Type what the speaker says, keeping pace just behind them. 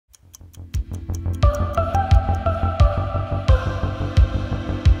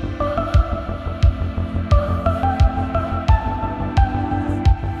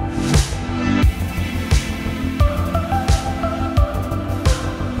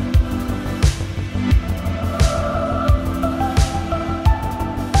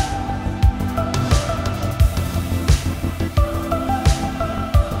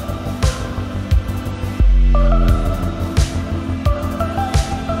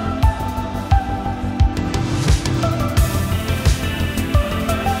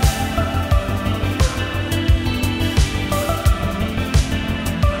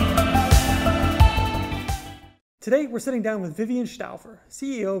we're sitting down with Vivian Staufer,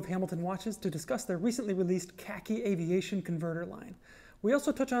 CEO of Hamilton Watches, to discuss their recently released Khaki Aviation Converter line. We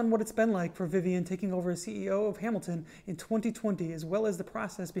also touch on what it's been like for Vivian taking over as CEO of Hamilton in 2020, as well as the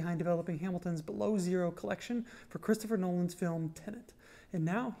process behind developing Hamilton's BelowZERO collection for Christopher Nolan's film TENET. And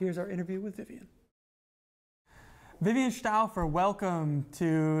now, here's our interview with Vivian. Vivian Staufer, welcome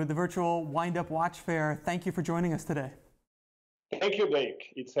to the Virtual Windup Watch Fair. Thank you for joining us today. Thank you,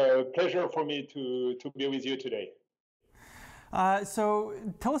 Blake. It's a pleasure for me to be with you today. So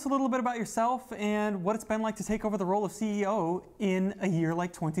tell us a little bit about yourself and what it's been like to take over the role of CEO in a year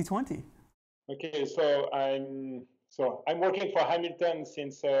like 2020. Okay, so I'm working for Hamilton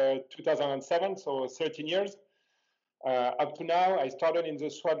since 2007, so 13 years. Up to now, I started in the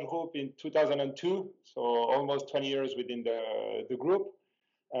SWAT group in 2002, so almost 20 years within the group.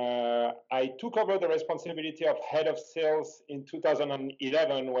 I took over the responsibility of head of sales in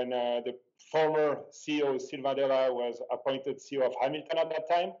 2011 when the former CEO, Sylvain Della, was appointed CEO of Hamilton at that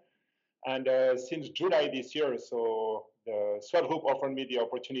time. And since July this year, so the SWAT group offered me the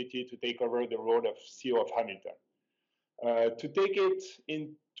opportunity to take over the role of CEO of Hamilton. To take it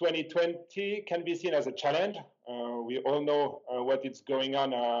in 2020 can be seen as a challenge. We all know what is going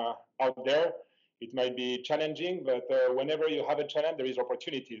on out there. It might be challenging, but whenever you have a challenge, there is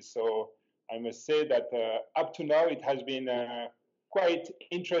opportunities. So I must say that up to now, it has been a quite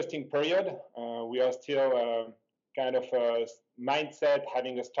interesting period. We are still kind of a mindset,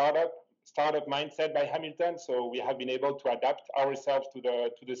 having a startup mindset by Hamilton. So we have been able to adapt ourselves to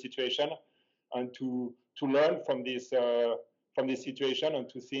the situation and to learn from this situation and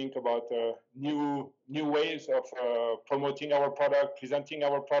to think about new ways of promoting our product, presenting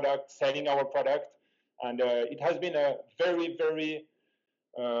our product, selling our product. And it has been a very, very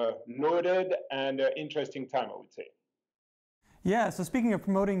loaded and interesting time, I would say. Yeah, so speaking of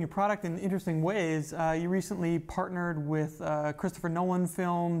promoting your product in interesting ways, you recently partnered with Christopher Nolan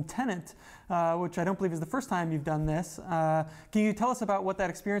film TENET, which I don't believe is the first time you've done this. Can you tell us about what that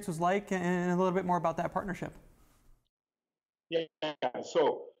experience was like and a little bit more about that partnership? Yeah,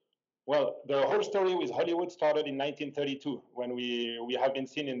 so, well, the whole story with Hollywood started in 1932 when we have been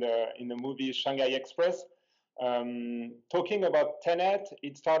seen in the movie Shanghai Express. Talking about TENET,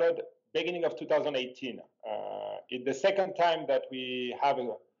 it started beginning of 2018. It's the second time that we have a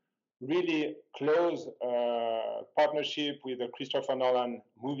really close partnership with a Christopher Nolan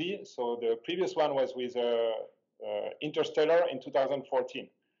movie. So the previous one was with Interstellar in 2014.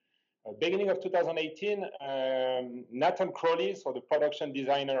 Beginning of 2018, Nathan Crowley, so the production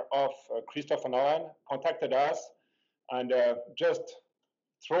designer of Christopher Nolan, contacted us and just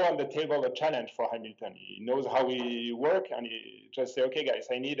throw on the table a challenge for Hamilton. He knows how we work, and he just said, "Okay, guys,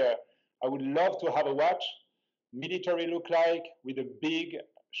 I would love to have a watch, military look-like, with a big,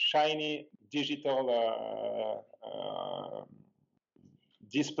 shiny digital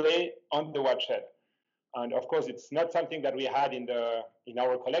display on the watch head." And of course, it's not something that we had in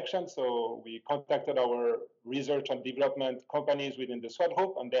our collection. So we contacted our research and development companies within the SWAT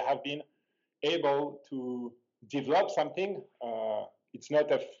group, and they have been able to develop something. It's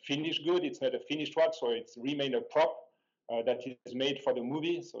not a finished good, it's not a finished watch, so it's remained a prop that is made for the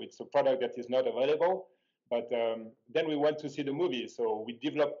movie. So it's a product that is not available. But then we went to see the movie. So we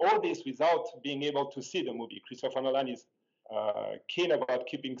developed all this without being able to see the movie. Christopher Nolan is keen about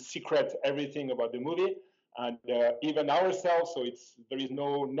keeping secret everything about the movie, and even ourselves. So there is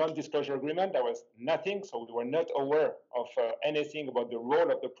no non-disclosure agreement. There was nothing, so we were not aware of anything about the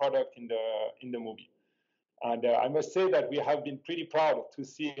role of the product in the movie. And I must say that we have been pretty proud to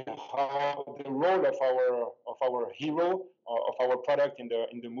see how the role of our hero of our product in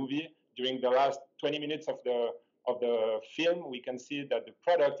the movie during the last 20 minutes of the film. We can see that the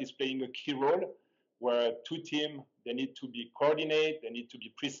product is playing a key role, where two teams, they need to be coordinated, they need to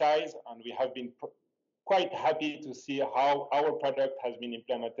be precise, and we have been quite happy to see how our product has been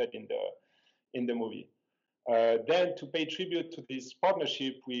implemented in the movie. Then, to pay tribute to this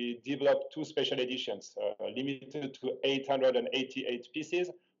partnership, we developed two special editions, limited to 888 pieces,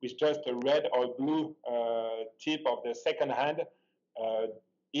 with just a red or blue tip of the second hand,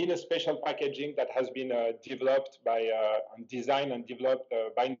 in a special packaging that has been developed designed and developed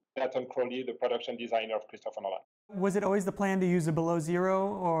by Nathan Crowley, the production designer of Christopher Nolan. Was it always the plan to use a BelowZERO,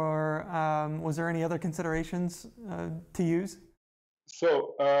 or was there any other considerations to use?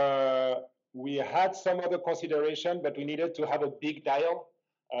 So we had some other consideration, but we needed to have a big dial.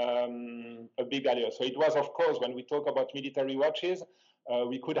 So it was, of course, when we talk about military watches,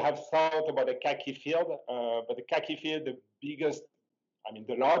 we could have thought about a khaki field, but the khaki field,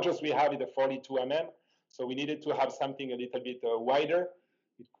 the largest we have is the 42 mm. So we needed to have something a little bit wider.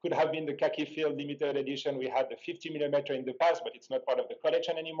 It could have been the Khaki Field limited edition. We had the 50 millimeter in the past, but it's not part of the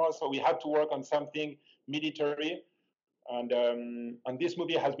collection anymore. So we had to work on something military. And this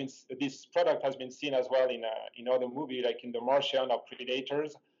product has been seen as well in other movies, like in The Martian or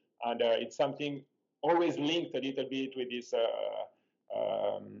Predators. And it's something always linked a little bit with this,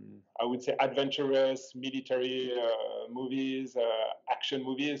 I would say, adventurous military movies, action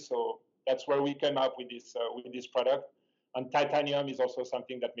movies. So that's where we came up with this product. And titanium is also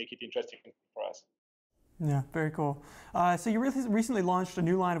something that makes it interesting for us. Yeah, very cool. So you recently launched a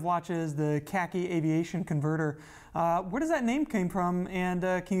new line of watches, the Khaki Aviation Converter. Where does that name came from, and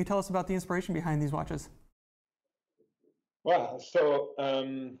can you tell us about the inspiration behind these watches? Well, so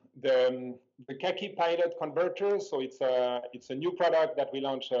the Khaki Pilot Converter, so it's a new product that we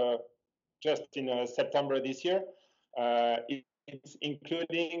launched just in September this year. It's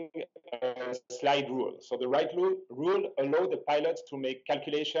including a slide rule. So the right rule allows the pilots to make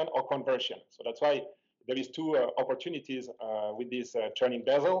calculation or conversion. So that's why there is two opportunities with this turning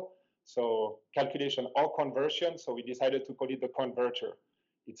bezel. So calculation or conversion. So we decided to call it the converter.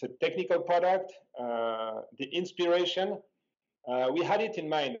 It's a technical product. The inspiration, we had it in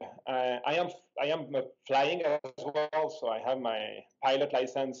mind. I am flying as well, so I have my pilot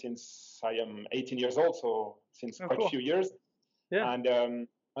license since I am 18 years old, so since quite a few years. Yeah.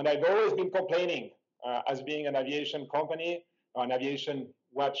 And I've always been complaining, as being an aviation company, or an aviation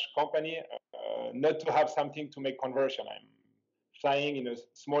watch company, not to have something to make conversion. I'm flying in a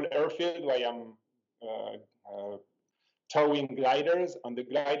small airfield where I'm towing gliders. On the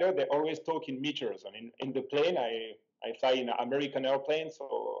glider, they always talk in meters. And in the plane, I fly in an American airplane,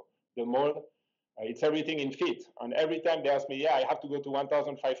 so the mold, it's everything in feet. And every time they ask me, yeah, I have to go to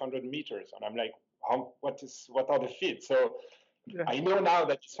 1,500 meters. And I'm like, what are the feet? So yeah. I know now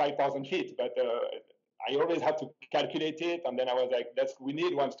that it's 5,000 feet, but I always had to calculate it. And then I was like, we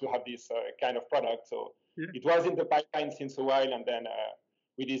need once to have this kind of product. So yeah. It was in the pipeline since a while. And then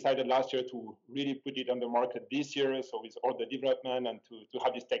we decided last year to really put it on the market this year. So with all the development and to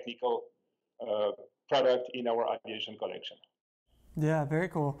have this technical product in our aviation collection. Yeah, very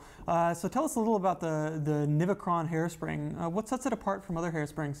cool. So tell us a little about the Nivacron hairspring. What sets it apart from other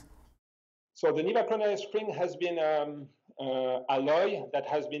hairsprings? So the Nivacron hairspring has been alloy that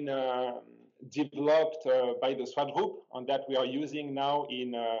has been developed by the SWAT group, and that we are using now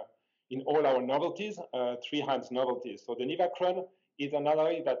in all our novelties, three-hands novelties. So the Nivacron is an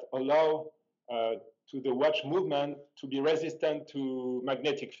alloy that allows to the watch movement to be resistant to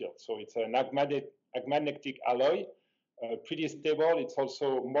magnetic field. So it's an magnetic alloy, pretty stable. It's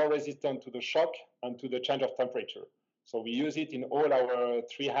also more resistant to the shock and to the change of temperature. So we use it in all our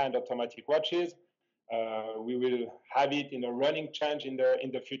three-hand automatic watches. We will have it in a running change in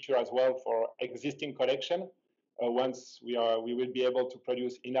the future as well for existing collection. Once we will be able to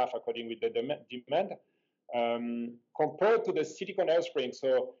produce enough according with the demand. Compared to the silicone hairspring,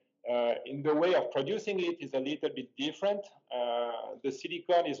 so in the way of producing it is a little bit different. The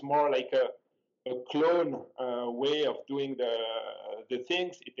silicone is more like a clone way of doing the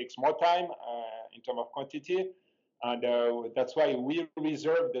things. It takes more time in terms of quantity. And that's why we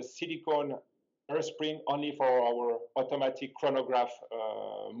reserve the silicone hairspring only for our automatic chronograph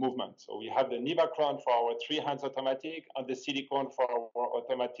movement. So we have the Nivacron for our three-hands automatic and the silicone for our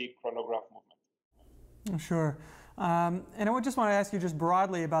automatic chronograph movement. Sure. And I just want to ask you just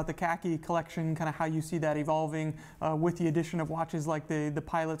broadly about the Khaki collection, kind of how you see that evolving with the addition of watches like the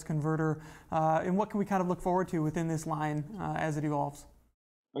Pilot's Converter, and what can we kind of look forward to within this line as it evolves?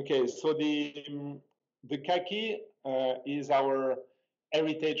 Okay, so the Khaki is our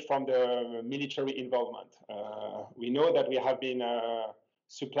heritage from the military involvement. We know that we have been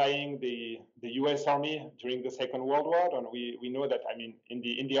supplying the U.S. Army during the Second World War, and we know that, I mean,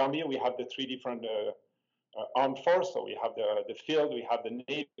 in the Army we have the three different armed force. So we have the field, we have the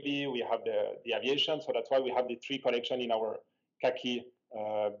Navy, we have the aviation. So that's why we have the three collection in our Khaki,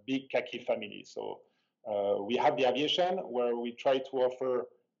 big Khaki family. So we have the aviation, where we try to offer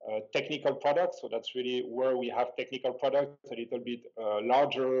technical products. So that's really where we have technical products, a little bit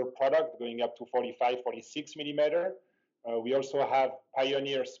larger product going up to 45, 46 millimeter. We also have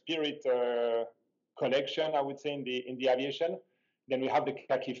Pioneer Spirit collection, I would say, in the aviation. Then we have the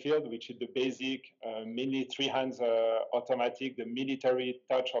Khaki Field, which is the basic, mainly three-hands automatic, the military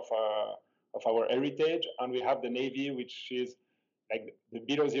touch of our heritage. And we have the Navy, which is like the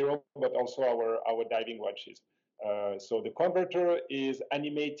BelowZERO, but also our diving watches. So the converter is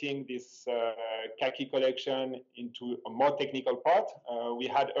animating this Khaki collection into a more technical part. We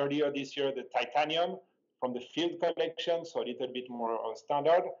had earlier this year the titanium from the field collection, so a little bit more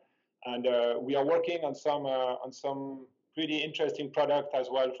standard. And we are working on some pretty interesting product as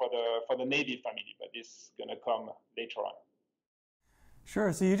well for the Navy family, but this is going to come later on.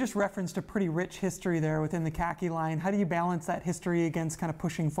 Sure. So you just referenced a pretty rich history there within the Khaki line. How do you balance that history against kind of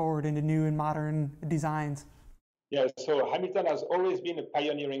pushing forward into new and modern designs? Yeah, so Hamilton has always been a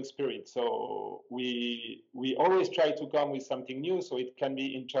pioneering spirit. So we always try to come with something new. So it can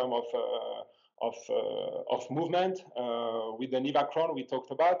be in terms of movement with the Nivacron we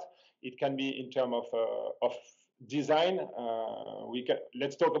talked about. It can be in terms of design.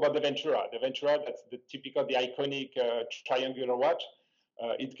 Let's talk about the Ventura. The Ventura, that's the typical, the iconic triangular watch.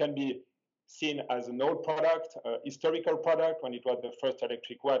 It can be seen as an old product, historical product when it was the first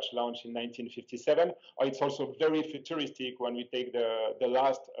electric watch launched in 1957, or it's also very futuristic when we take the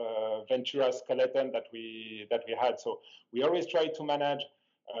last Ventura skeleton that we had. So we always try to manage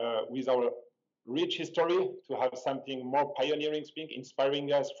with our rich history to have something more pioneering,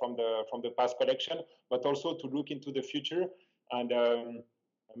 inspiring us from the past collection, but also to look into the future. And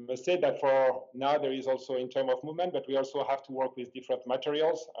I must say that for now there is also in terms of movement, but we also have to work with different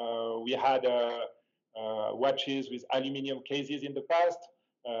materials. We had watches with aluminum cases in the past.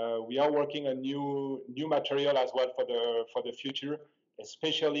 We are working on new material as well for the future,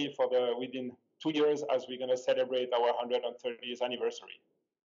 especially within 2 years as we're going to celebrate our 130th anniversary.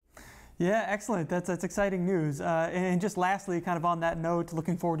 Yeah, excellent. That's exciting news. And just lastly, kind of on that note,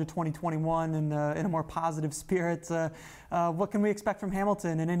 looking forward to 2021 and in a more positive spirit, what can we expect from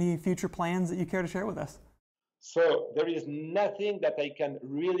Hamilton and any future plans that you care to share with us? So there is nothing that I can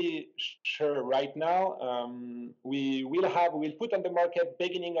really share right now. We'll put on the market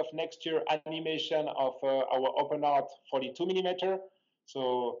beginning of next year animation of our open art 42 millimeter.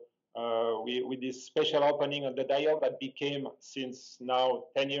 So with this special opening of the dial that became, since now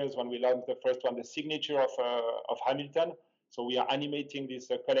 10 years when we launched the first one, the signature of Hamilton. So we are animating this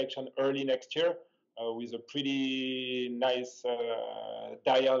collection early next year with a pretty nice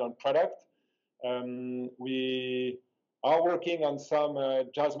dial on product. We are working on some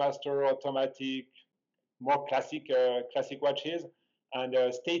Jazzmaster automatic, more classic watches. And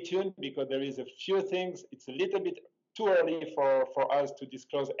stay tuned because there is a few things. It's a little bit too early for us to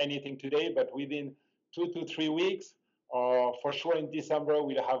disclose anything today, but within 2 to 3 weeks, or for sure in December,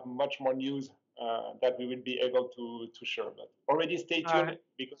 we'll have much more news that we will be able to share. But already stay tuned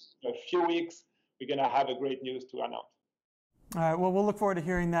because in a few weeks, we're going to have a great news to announce. All right, well, we'll look forward to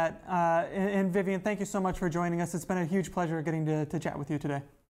hearing that. And Vivian, thank you so much for joining us. It's been a huge pleasure getting to chat with you today.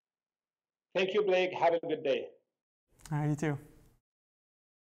 Thank you, Blake. Have a good day. All right, you too.